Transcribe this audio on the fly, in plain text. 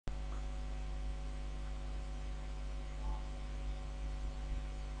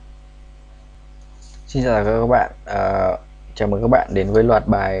Xin chào các bạn. Chào mừng các bạn đến với loạt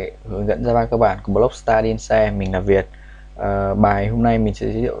bài hướng dẫn Java cơ bản của blog studyandshare. Mình là Việt. Bài hôm nay mình sẽ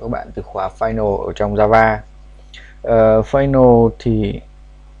giới thiệu các bạn từ khóa final ở trong Java. Final thì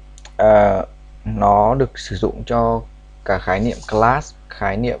nó được sử dụng cho cả khái niệm class,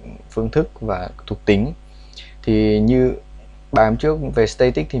 khái niệm phương thức và thuộc tính. Thì như bài hôm trước về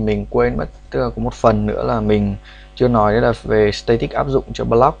static thì mình quên mất, tức là có một phần nữa là mình chưa nói, đấy là về static áp dụng cho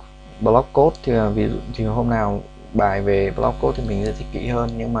block code. Thì ví dụ thì hôm nào bài về block code thì mình sẽ thích kỹ hơn,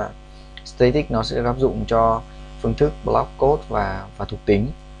 nhưng mà static nó sẽ áp dụng cho phương thức, block code và thuộc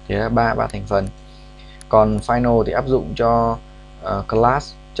tính. Thì là ba thành phần. Còn final thì áp dụng cho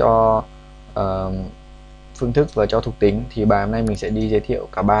class, cho phương thức và cho thuộc tính. Thì bài hôm nay mình sẽ đi giới thiệu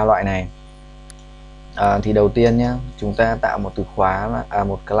cả ba loại này. Thì đầu tiên nhé, chúng ta tạo một từ khóa là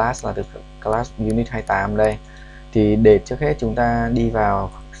một class, là từ class unit 28 đây. Thì để trước hết chúng ta đi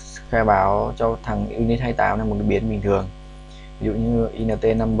vào khai báo cho thằng unit 28 là một cái biến bình thường, ví dụ như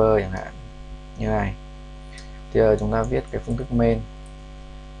int number chẳng hạn, như này. Thì giờ chúng ta viết cái phương thức main.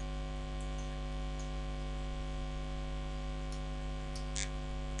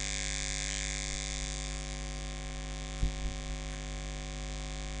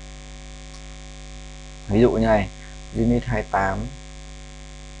 Ví dụ như này, unit 28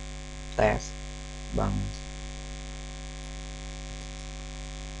 test bằng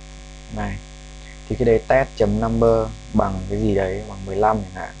này, thì cái đấy test.number bằng cái gì đấy, bằng 15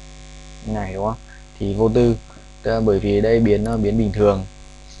 chẳng hạn, như này, đúng không? Thì vô tư, bởi vì đây biến bình thường.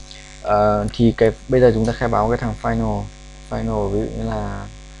 Thì bây giờ chúng ta khai báo cái thằng final. Ví dụ như là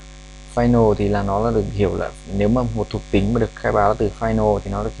final thì là nó là được hiểu là, nếu mà một thuộc tính mà được khai báo từ final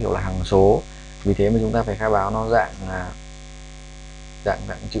thì nó được hiểu là hằng số. Vì thế mà chúng ta phải khai báo nó dạng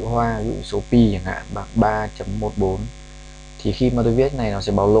chữ hoa, ví dụ số pi chẳng hạn bằng 3.14. Thì khi mà tôi viết này nó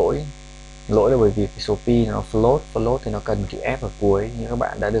sẽ báo lỗi là bởi vì cái số pi nó float thì nó cần chữ f ở cuối, như các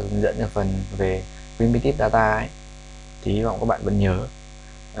bạn đã được hướng dẫn ở phần về primitive data ấy. Thì hy vọng các bạn vẫn nhớ.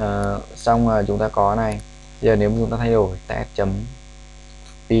 Xong là chúng ta có này. Giờ nếu chúng ta thay đổi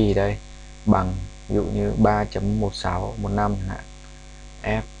test.pi đây bằng ví dụ như 3.1615 chẳng hạn,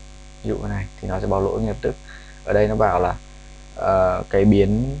 f ví dụ này, thì nó sẽ báo lỗi ngay lập tức. Ở đây nó bảo là cái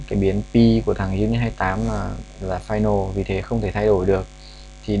biến pi của thằng unit 28 là final, vì thế không thể thay đổi được.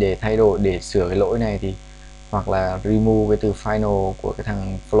 Thì để sửa cái lỗi này thì hoặc là remove cái từ final của cái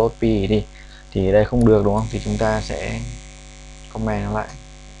thằng float pi đi, thì ở đây không được, đúng không? Thì chúng ta sẽ comment nó lại,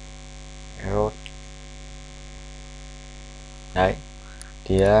 error. Đấy,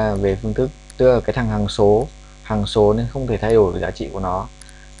 thì về phương thức, tức là cái thằng hằng số nên không thể thay đổi được giá trị của nó.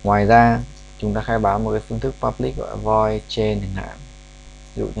 Ngoài ra chúng ta khai báo một cái phương thức public gọi là void chain chẳng hạn,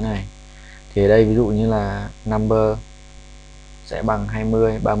 ví dụ như này. Thì ở đây ví dụ như là number sẽ bằng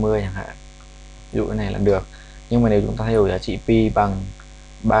 20, 30 chẳng hạn, ví dụ này là được. Nhưng mà nếu chúng ta thay đổi giá trị pi bằng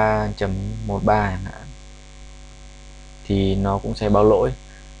 3.13 chẳng hạn, thì nó cũng sẽ báo lỗi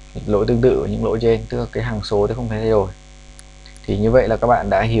tương tự những lỗi trên, tức là cái hằng số thì không thể thay đổi. Thì như vậy là các bạn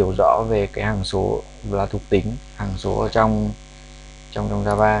đã hiểu rõ về cái hằng số là thuộc tính, hằng số ở trong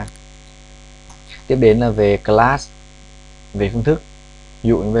Java. Tiếp đến là về class, về phương thức. Ví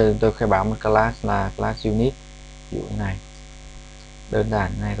dụ như bây giờ tôi khai báo một class là class unit, ví dụ như này, đơn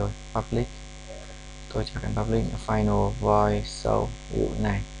giản như này thôi. Public, tôi cho cái public final void show, ví dụ như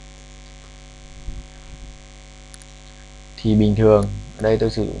này. Thì bình thường ở đây tôi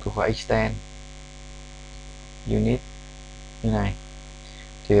sử dụng từ khóa extend unit như này,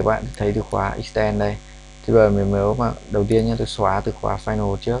 thì các bạn thấy từ khóa extend đây. Thì bây giờ mình nếu mà đầu tiên nhé, tôi xóa từ khóa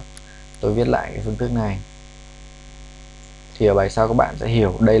final trước, tôi viết lại cái phương thức này. Thì ở bài sau các bạn sẽ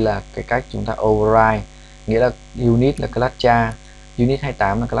hiểu đây là cái cách chúng ta override, nghĩa là unit là class cha, unit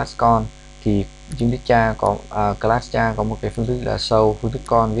 28 là class con. Thì unit cha có class cha có một cái phương thức là show, phương thức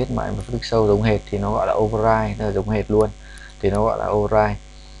con viết mãi một phương thức show giống hệt, thì nó gọi là override, tức là giống hệt luôn, thì nó gọi là override.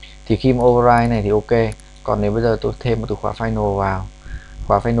 Thì khi mà override này thì ok. Còn nếu bây giờ tôi thêm một từ khóa final vào,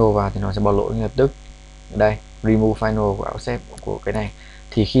 thì nó sẽ báo lỗi ngay lập tức. Ở đây remove final của accept của cái này.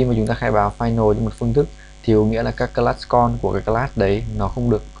 Thì khi mà chúng ta khai báo final cho một phương thức thì có nghĩa là các class con của cái class đấy nó không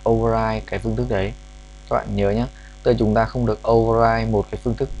được override cái phương thức đấy. Các bạn nhớ nhé, tức là chúng ta không được override một cái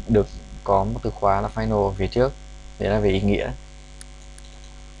phương thức được có một từ khóa là final ở phía trước. Đấy là về ý nghĩa.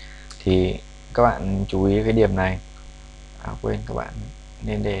 Thì các bạn chú ý cái điểm này. Quên, các bạn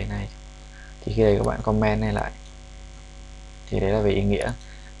nên để này. Thì khi đấy các bạn comment này lại, thì đấy là về ý nghĩa.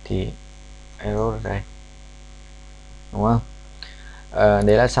 Thì error ở đây, đúng không?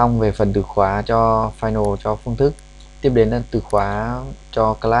 Đấy là xong về phần từ khóa cho final, cho phương thức. Tiếp đến là từ khóa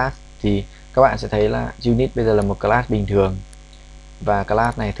cho class. Thì các bạn sẽ thấy là unit bây giờ là một class bình thường, và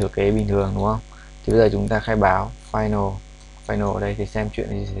class này thừa kế bình thường, đúng không? Thì bây giờ chúng ta khai báo final ở đây thì xem chuyện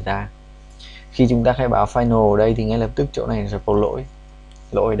gì xảy ra. Khi chúng ta khai báo final ở đây thì ngay lập tức chỗ này sẽ có lỗi.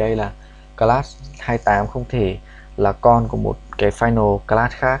 Lỗi ở đây là class 28 không thể là con của một cái final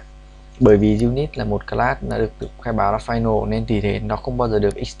class khác, bởi vì unit là một class đã được khai báo là final nên vì thế nó không bao giờ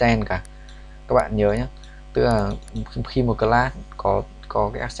được extend cả. Các bạn nhớ nhé, tức là khi một class có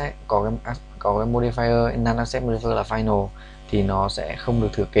cái access, có cái modifier non access modifier là final thì nó sẽ không được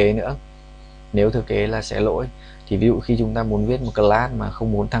thừa kế nữa. Nếu thừa kế là sẽ lỗi. Thì ví dụ khi chúng ta muốn viết một class mà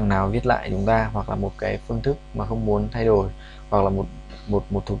không muốn thằng nào viết lại chúng ta, hoặc là một cái phương thức mà không muốn thay đổi, hoặc là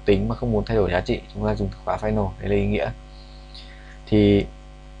một thuộc tính mà không muốn thay đổi giá trị, chúng ta dùng từ khóa final để lấy ý nghĩa. Thì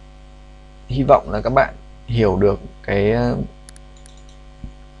hy vọng là các bạn hiểu được cái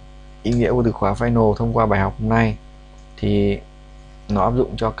ý nghĩa của từ khóa final thông qua bài học hôm nay. Thì nó áp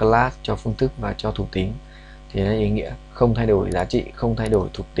dụng cho class, cho phương thức và cho thuộc tính. Thì nó ý nghĩa không thay đổi giá trị, không thay đổi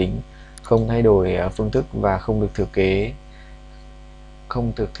thuộc tính, không thay đổi phương thức và không được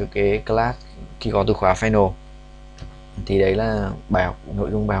thừa kế class khi có từ khóa final. Thì đấy là bài học,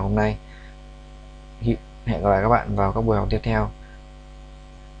 nội dung bài học hôm nay. Hẹn gặp lại các bạn vào các buổi học tiếp theo.